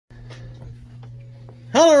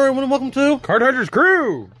Hello everyone and welcome to Card Hunters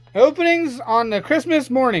Crew! Openings on the Christmas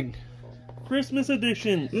morning. Christmas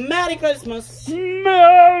edition. Merry Christmas!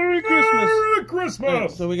 Merry Christmas! Merry Christmas!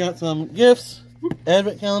 Alright, so we got some gifts,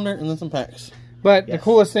 advent calendar, and then some packs. But the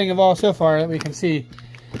coolest thing of all so far that we can see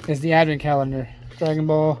is the advent calendar. Dragon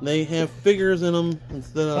Ball. They have figures in them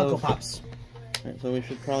instead Funko of... Pops. Alright, so we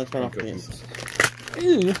should probably start off with these.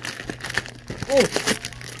 Ew. Oh!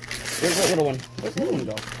 Where's that little one? Where's the little one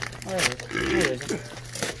go? Where is it?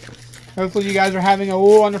 Hopefully you guys are having a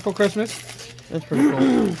wonderful Christmas. That's pretty cool.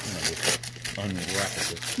 Unwrap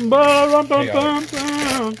this.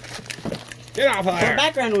 Get off of there!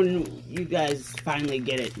 Background when you guys finally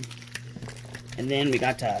get it. And then we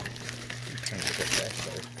got to...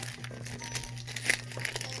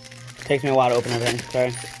 Takes me a while to open everything,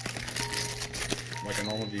 sorry. Like a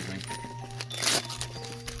normal G thing.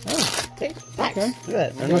 Oh, okay. Nice. Okay. Look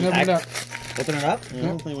at that. Open it up. Open it up? I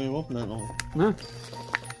don't think we've opened that one. No.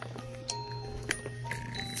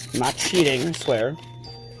 Not cheating, I swear.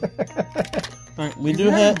 Alright, we do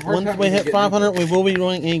have, once we hit 500, we will be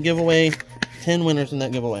doing a giveaway. 10 winners in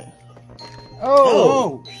that giveaway.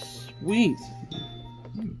 Oh! Sweet.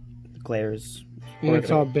 The glares. Yeah,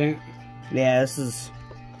 it's all bent. Yeah, this is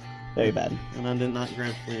very bad. And I did not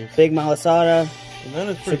grab sleeves. Big Malasada. And that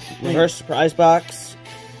is pretty sweet. Reverse Surprise Box.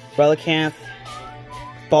 Relicanth.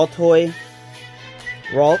 Ball Toy.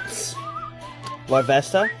 Ralts.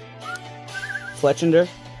 Larvesta. Fletchender.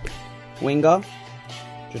 Wingo.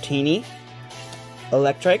 Dratini.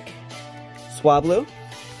 Electric. Swablu.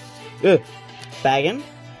 Baggin.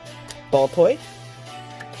 Ball Toy.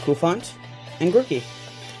 Kufant. And Grookey.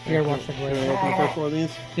 You gotta watch the glare. Can I open the first one of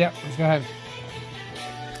these? Yep, let's go ahead.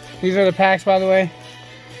 These are the packs, by the way.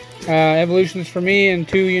 Evolutions for me and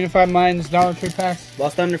 2 Unified Minds Dollar Tree packs.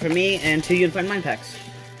 Lost Thunder for me and 2 Unified Mind packs.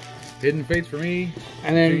 Hidden Fates for me.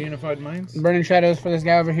 And then 2 Unified Minds. Burning Shadows for this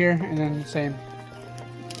guy over here. And then same.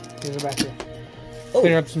 These are back here. Oh.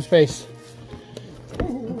 Clear up some space.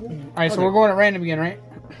 Alright, so we're going at random again, right?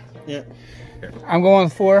 Yeah. I'm going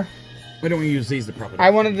with 4. We don't use these to properly.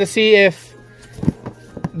 I wanted to see if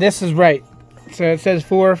this is right. So it says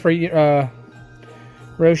 4 for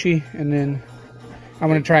Roshi, and then I'm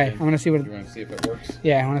gonna try it. I'm gonna see what. You want to see if it works?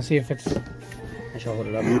 Yeah, I want to see if it's. I shall hold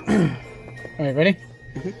it up. All right, ready?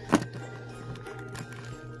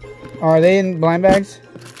 Are they in blind bags?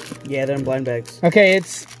 Yeah, they're in blind bags. Okay,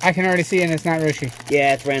 it's. I can already see, and it's not Roshi.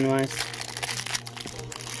 Yeah, it's randomized.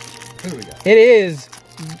 Who do we got? It is.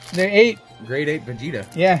 They're 8. Grade 8 Vegeta.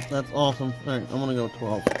 Yeah, That's awesome. Alright, I'm gonna go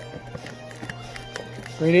 12.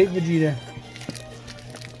 grade 8 Vegeta.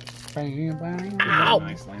 Ow!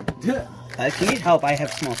 Nice lamp. If you need help, I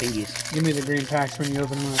have small fingies. Give me the green packs when you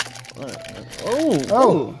open them up. Alright. Oh!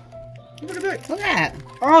 Oh! Look at that. Look at that!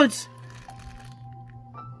 Oh, it's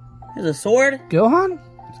There's a sword. Gohan.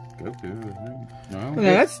 Goku. No. No,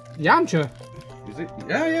 that's Yamcha. Is it?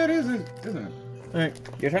 Yeah, it is, isn't it? Alright.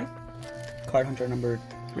 Your turn. Card Hunter number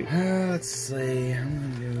 3. Let's see.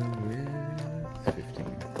 I'm gonna go with 15.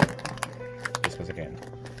 Just because I can.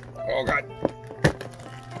 Oh god.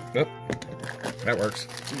 Yep. That works.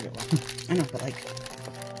 I know, but like...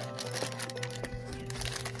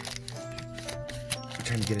 I'm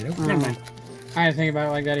trying to get it open. Never mind. I didn't think about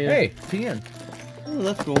it like that either. Hey, TN. Oh,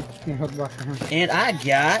 that's cool. Here, hold the box for him. And I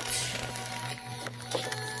got...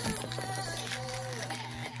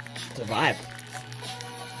 Survive.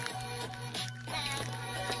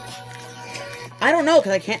 I don't know,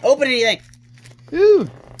 because I can't open anything. Ooh,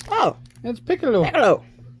 Oh, it's Piccolo. Piccolo.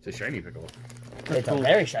 It's a shiny pickle. It's a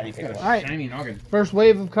very shiny Piccolo. All right, Shiny noggin. first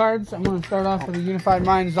wave of cards. I'm going to start off with the Unified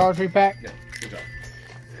Minds Dollar Tree pack. Yeah, good job.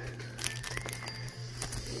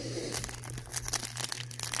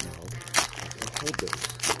 Hold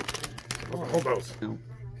those. Hold those. No.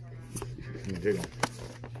 Jiggle.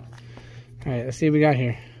 All right, let's see what we got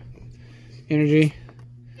here. Energy,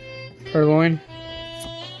 Purloin,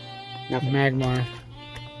 Nothing. Magmar.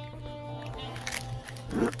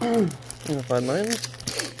 Unified Minds.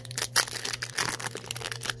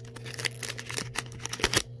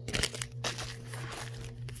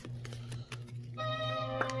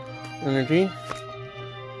 Energy.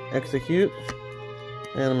 Execute.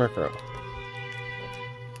 And a Murkrow.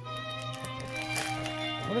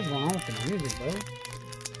 What is going on with the music,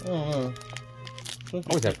 bro? Oh,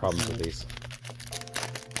 Always have problems with these.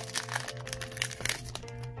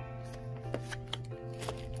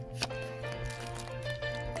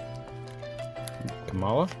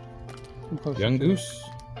 Kamala, Young Goose.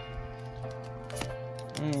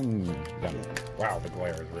 Wow, the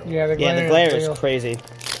glare is real. Yeah, the Yeah, glare, the glare real. is crazy.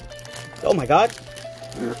 Oh my god.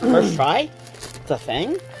 First try? It's a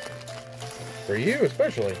thing? For you,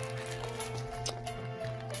 especially.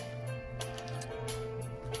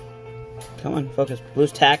 Come on, focus.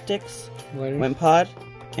 Blue's Tactics, Wimpod,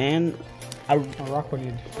 and a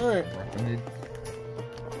Rockwood. Alright.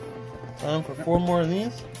 Time for 4 more of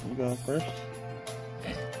these. You go first.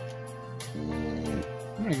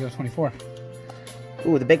 I'm gonna go 24.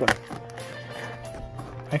 Ooh, the big one.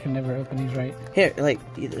 I can never open these right. Here, like,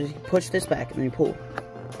 you push this back and then you pull.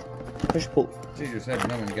 Push, pull. It's easier said than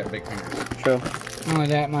done when you got big fingers. True. Not only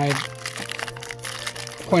that, my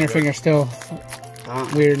pointer finger's still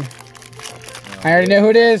weird. No, I already know who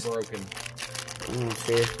it is. Broken. Let's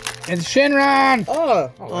see. It's Shinron!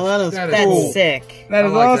 Oh! Oh, that is That's cool. sick. That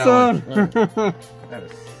is like awesome! That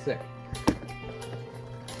is sick.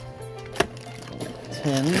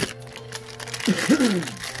 10.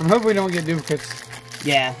 I'm hoping we don't get duplicates.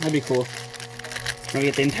 Yeah, that'd be cool. Maybe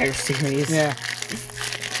get the entire series. Yeah.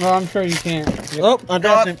 Well, I'm sure you can't. Oh, I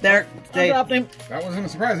dropped him. There. I dropped him. That wasn't a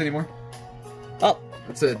surprise anymore. Oh,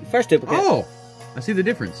 It's a first duplicate. Oh, I see the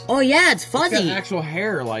difference. Oh, yeah, it's It's got fuzzy. actual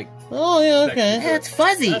hair, like. Oh, yeah, okay. Yeah, it's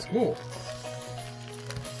fuzzy. That's cool.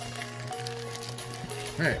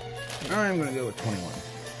 Hey, I'm gonna go with 21.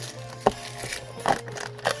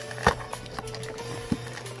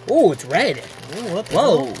 Oh, it's red. Oh, what the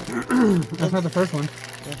Whoa. hell? That's not the first one.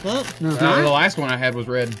 What's that? No. The last one I had was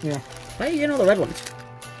red. Yeah. Why do you know the red ones?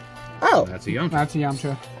 Oh, That's a young. That's a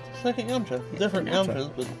Yamcha. Second Yamcha. Different Yamcha.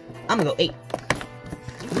 Yamchas, but I'm gonna go 8.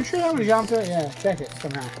 You sure that was Yamcha? Yeah, check it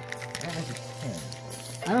somehow.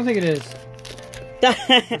 I don't think it is.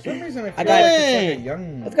 For some reason, I feel I got like it. it's like a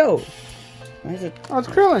young. Let's go. Why is it? Oh, it's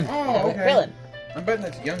Krillin. Oh, okay. Krillin. I'm betting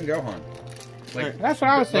it's young Gohan. Like, That's what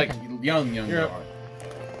I was like thinking. young Yeah. Gohan.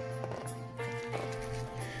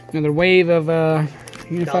 Another wave of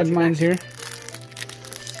unified Dodge minds here.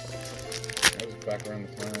 That was back around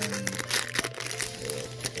the time.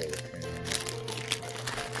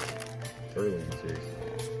 Early in the series.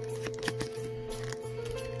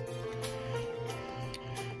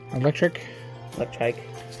 Electric, Electric.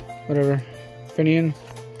 whatever. Finian,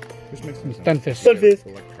 Which makes sense. Stunfisk. Stunfisk.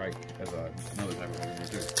 Electric as another type of organ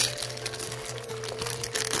too.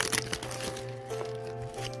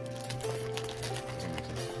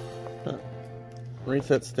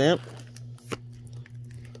 reset stamp.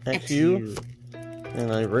 XU.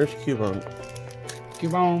 And I reverse Cubone.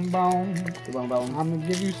 Cubone bone. Boom, boom. I'm gonna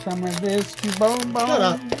give you some of this Cubone bone. Shut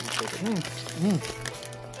up.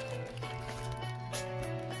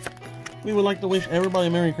 We would like to wish everybody a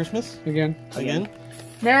Merry Christmas. Again. Again.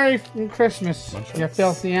 Merry Christmas, you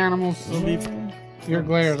filthy animals. Your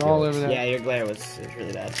glare is all over that. Yeah, your glare was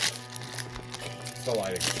really bad. It's the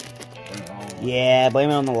lighting. Turn it on. Yeah,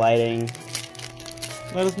 blame it on the lighting.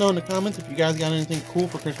 Let us know in the comments if you guys got anything cool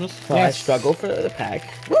for Christmas. So I Yes. struggle for the pack.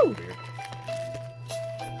 Woo!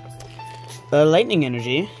 Lightning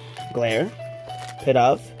Energy, Glare, Pit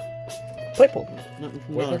of, Playpool, Nothing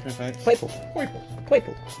from Dollar Tree Packs. Playpool,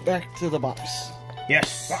 Playpool. Back to the box.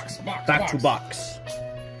 Yes! Box. Back to box.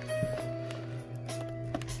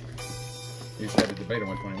 You just had to debate on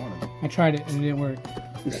which one you wanted. I tried it and it didn't work.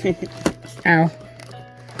 Ow.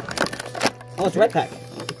 Oh, it's a red pack.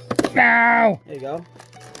 Ow! There you go.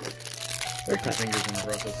 There's my fingers in the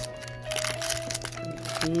process.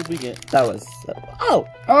 Who would we get? That was... oh!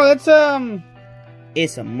 Oh, that's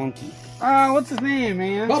It's a monkey. what's his name,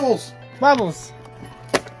 man? Bubbles! Bubbles.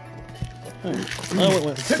 I went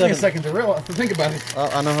with It took me a 7. second to realize, to think about it. Oh,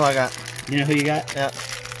 I know who I got. You know who you got? Yeah.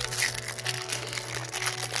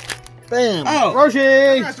 Bam! Oh!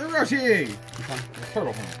 Roshi! Master Roshi!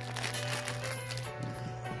 Turtle Horn.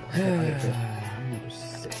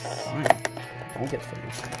 Fine. I'll get 3.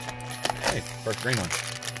 Hey, first green one.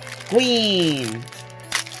 Queen!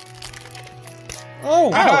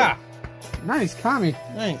 Oh! Ah! Nice, Kami.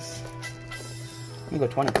 Nice. I'm gonna go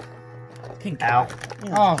 20. King Ow.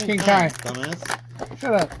 Yeah, Oh, King Kai. Dumbass.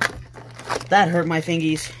 Shut up. That hurt my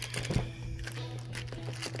fingies.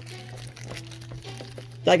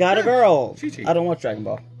 I got a girl. Chi-Chi. I don't watch Dragon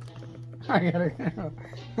Ball. I gotta go.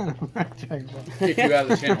 Kick you out of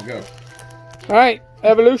the channel, go. Alright,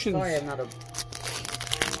 evolutions. Sorry, I'm not a...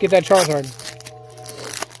 Let's get that Charizard.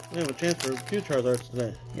 We have a chance for 2 Charizards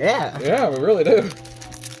today. Yeah. Yeah, we really do.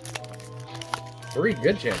 3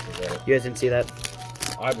 good chances at it. You guys didn't see that?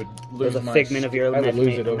 I would It lose was a my... figment of your I would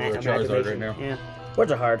lose it over a imagination. Charizard right now. Yeah.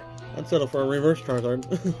 Words are hard. I'd settle for a reverse Charizard.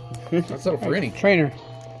 I'd settle for any. Trainer.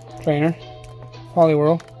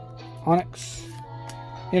 Poliwhirl. Onyx.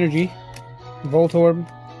 Energy. Voltorb.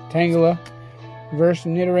 Tangela. Reverse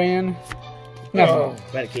Nidoran. Nothing. Oh.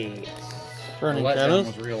 Renegade. The Burning letdown Shadows.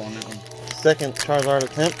 was real on that one. Second Charizard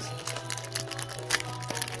attempt.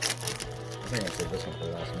 I think I'll save this one for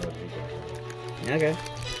the last another people. Okay.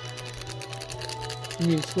 You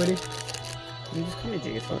need a Squiddy? You just come in,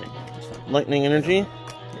 Jig. It's fine. It's fine. Lightning Energy.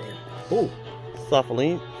 Ooh.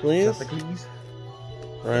 Softly, please. Sophocles.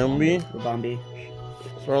 Rambi. Bombi.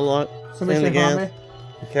 Snorlax. Somebody say Sandygast.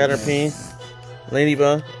 Caterpie.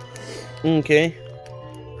 Ladybug. Okay.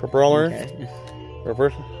 Brawler. Okay.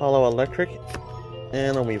 Reverse Hollow Electric.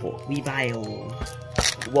 And a Weevil. Weavile.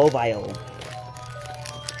 Wovile.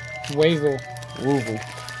 Wavel. Weevil.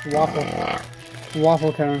 Waffle.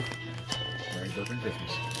 Waffle cone. Merry Birthday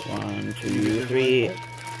Christmas. 1, 2, 3. Is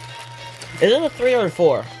it a 3 or a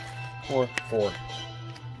 4? 4. 4.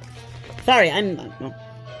 Sorry, I'm. No.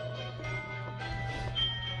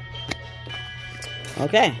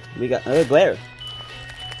 Okay, we got a glare.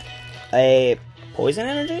 A poison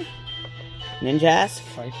energy? Ninjask?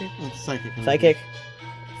 Psychic. It's Psychic. Psychic?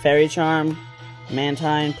 Fairy Charm?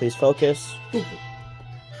 Mantine, please focus.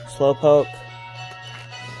 Slowpoke.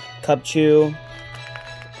 Cubchoo.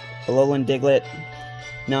 Alolan Diglett.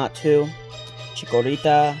 Natu.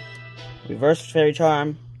 Chikorita. Reverse Fairy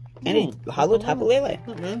Charm. And a Hollow Tapu Lele.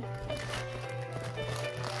 Not bad.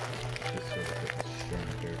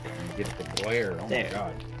 Get the glare. Oh There. my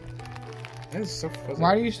god. That is so fuzzy.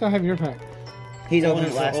 Why do you still have your pack? He's That open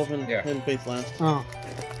one's last. Open. Yeah. Hidden Fates last. Oh.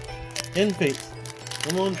 Hidden Fates.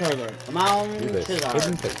 Come on, Charizard. Come on, Do this. Hidden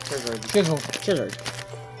Charizard. Fates. Chisel.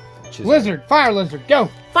 Charizard. Lizard. Fire lizard. Go.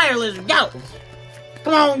 Fire Lizard, go!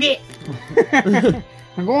 Come on, get!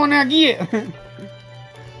 I'm going now. Get.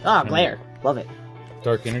 Ah, glare. Love it.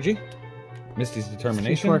 Dark Energy. Misty's Keep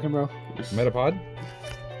Determination. working, bro. Metapod.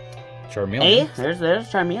 Charmeleon. Hey, there's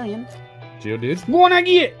Charmeleon. Geodude. Going now.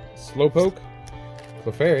 Get. Slowpoke.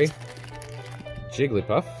 Clefairy.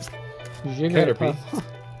 Jigglypuff. Caterpie.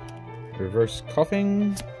 Reverse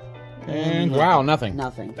Coughing. And wow, nothing.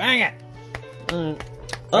 Nothing. Dang it! Alright.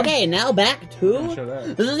 Okay, now back to Show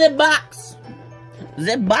that. the box.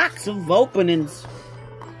 The box of openings.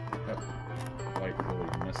 Like really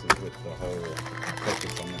messes with the whole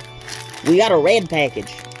focus on the We got a red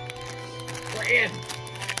package. red.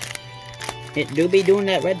 It do be doing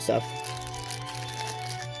that red stuff.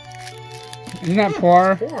 Isn't that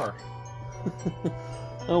Poir? 4.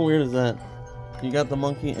 How weird is that? You got the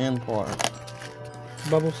monkey and Poir.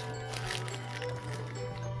 Bubbles.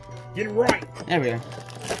 Get it right. There we go.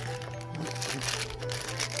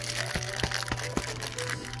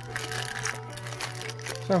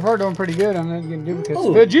 So far, doing pretty good. I'm not getting duplicates.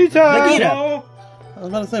 Ooh, Vegeta! Vegeta. I was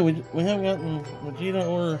about to say, we haven't gotten Vegeta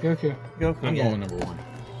or Goku. Goku I'm yet. going number 1.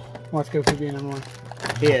 Watch Goku be number 1.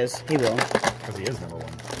 He is. He will. Because he is number 1.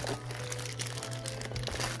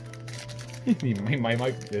 He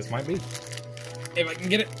might, this might be. If I can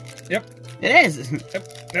get it. Yep. It is. Yep.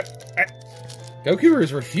 Goku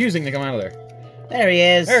is refusing to come out of there. There he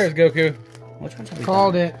is. There's Goku. Which one's we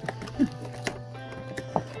Called done? it.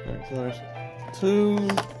 Alright, so there's 2,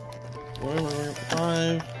 5.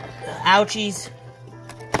 Ouchies.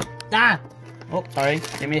 Ah! Oh, sorry.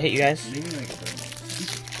 Didn't mean to hit you guys.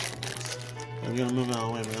 I'm gonna move out of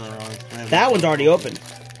the way, but otherwise. That one's already open.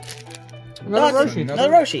 Another Oh, Roshi. Another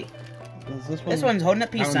Roshi. Is this one? This one's holding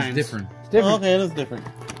up peace That signs. one's different. It's different. Oh, okay, it is different.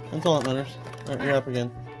 That's all that matters. Alright, you're up again.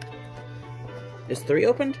 Is 3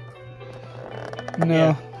 opened? No.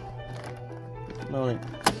 Yeah. No, it ain't.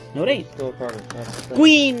 No, it ain't. Still a card. That's the thing.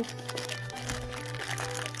 Queen!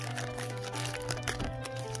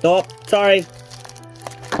 Oh, sorry.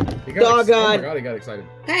 He got Doggone. Oh my god, he got excited.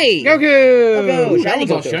 Hey! Goku! Goku! That Shiny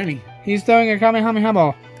one's all Goku. shiny. He's throwing a Kamehameha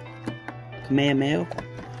ball. Kamehameha.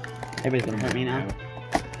 Everybody's gonna hurt me now.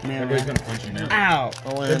 Everybody's Kamehameha. gonna punch you now. Ow!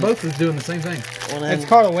 Oh, They're and both just doing the same thing. one It's end.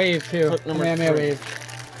 called a wave, too. Hook number Kamehameha 3. wave.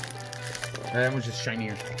 That one's just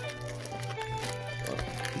shinier.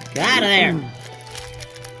 Get out of there!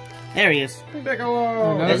 There he is. Oh,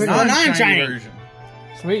 There's There's no non-shiny. version.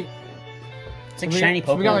 Sweet. It's like So shiny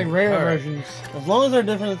so we got like Pokemon. rare Alright. versions. As long as they're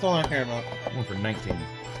different, that's all I care about. One for 19.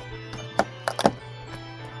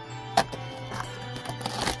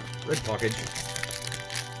 Red package.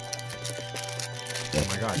 Oh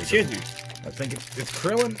my god. Excuse me. I think it's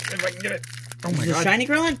Krillin, if I can get it. Oh my Is this god. shiny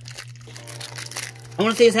Krillin? I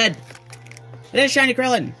want to see his head. It is shiny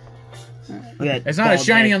Krillin. Look at that It's not as bald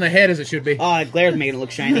shiny head. on the head as it should be. Oh, it glare's making it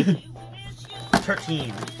look shiny.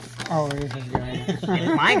 13. Oh, this is good. It's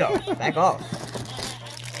mine go. Back off.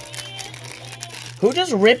 Who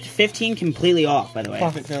just ripped 15 completely off, by the way?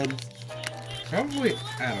 Pocket code. Probably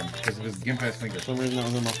Adam, because of his gimp ass fingers. For some reason that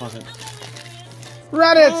was in my pocket.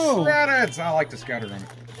 Raditz! Oh. Raditz! I like the scouter on it.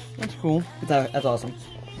 That's cool. That's awesome.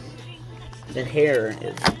 The hair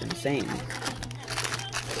is insane.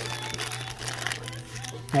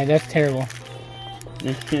 Hey, that's terrible.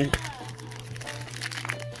 Vegeta!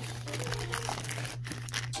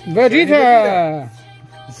 Vegeta!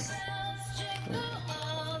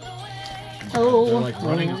 Oh, like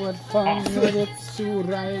running what fun off. it is to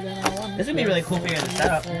ride in a one. This would be really cool for you to set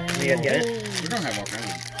up. You guys get it? We're gonna have all kinds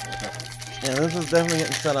of stuff. Yeah, this is definitely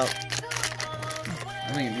getting set up.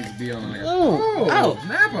 I think it needs to be on like a... Oh.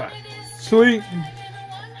 Napa! Sweet.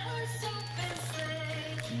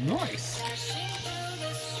 Nice.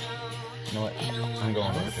 You know what? I'm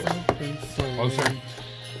going over there. Closer.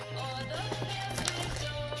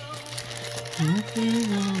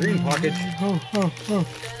 Green pocket.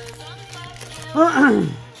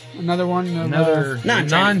 Another one. Of, Another non-shiny.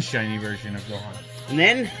 non-shiny version of Gohan. And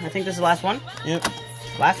then, I think this is the last one. Yep.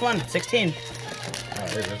 Last one, 16. Oh,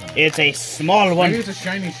 there it is. It's a small one. Maybe it's a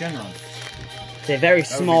shiny Shenron. It's a very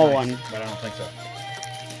That would be small nice, one. But I don't think so.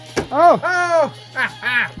 Oh! Oh! Ha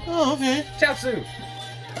ha! Oh, okay. Chaozu!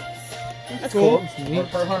 That's cool. Or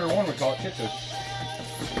per 101 we call it Chitsu.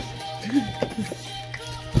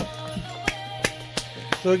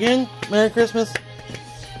 So again, Merry Christmas.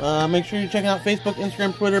 Make sure you check out Facebook,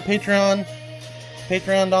 Instagram, Twitter, Patreon.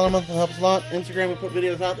 Patreon, $1 a month will help us a lot. Instagram, we put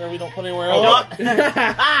videos out there we don't put anywhere else.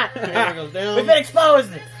 There it goes down. We've been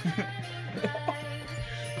exposed!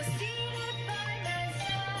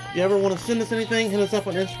 If you ever want to send us anything, hit us up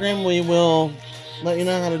on Instagram. We will let you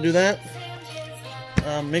know how to do that.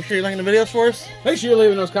 Make sure you're liking the videos for us. Make sure you're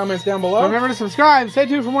leaving those comments down below. Remember to subscribe. Stay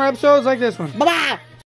tuned for more episodes like this one. Bye-bye!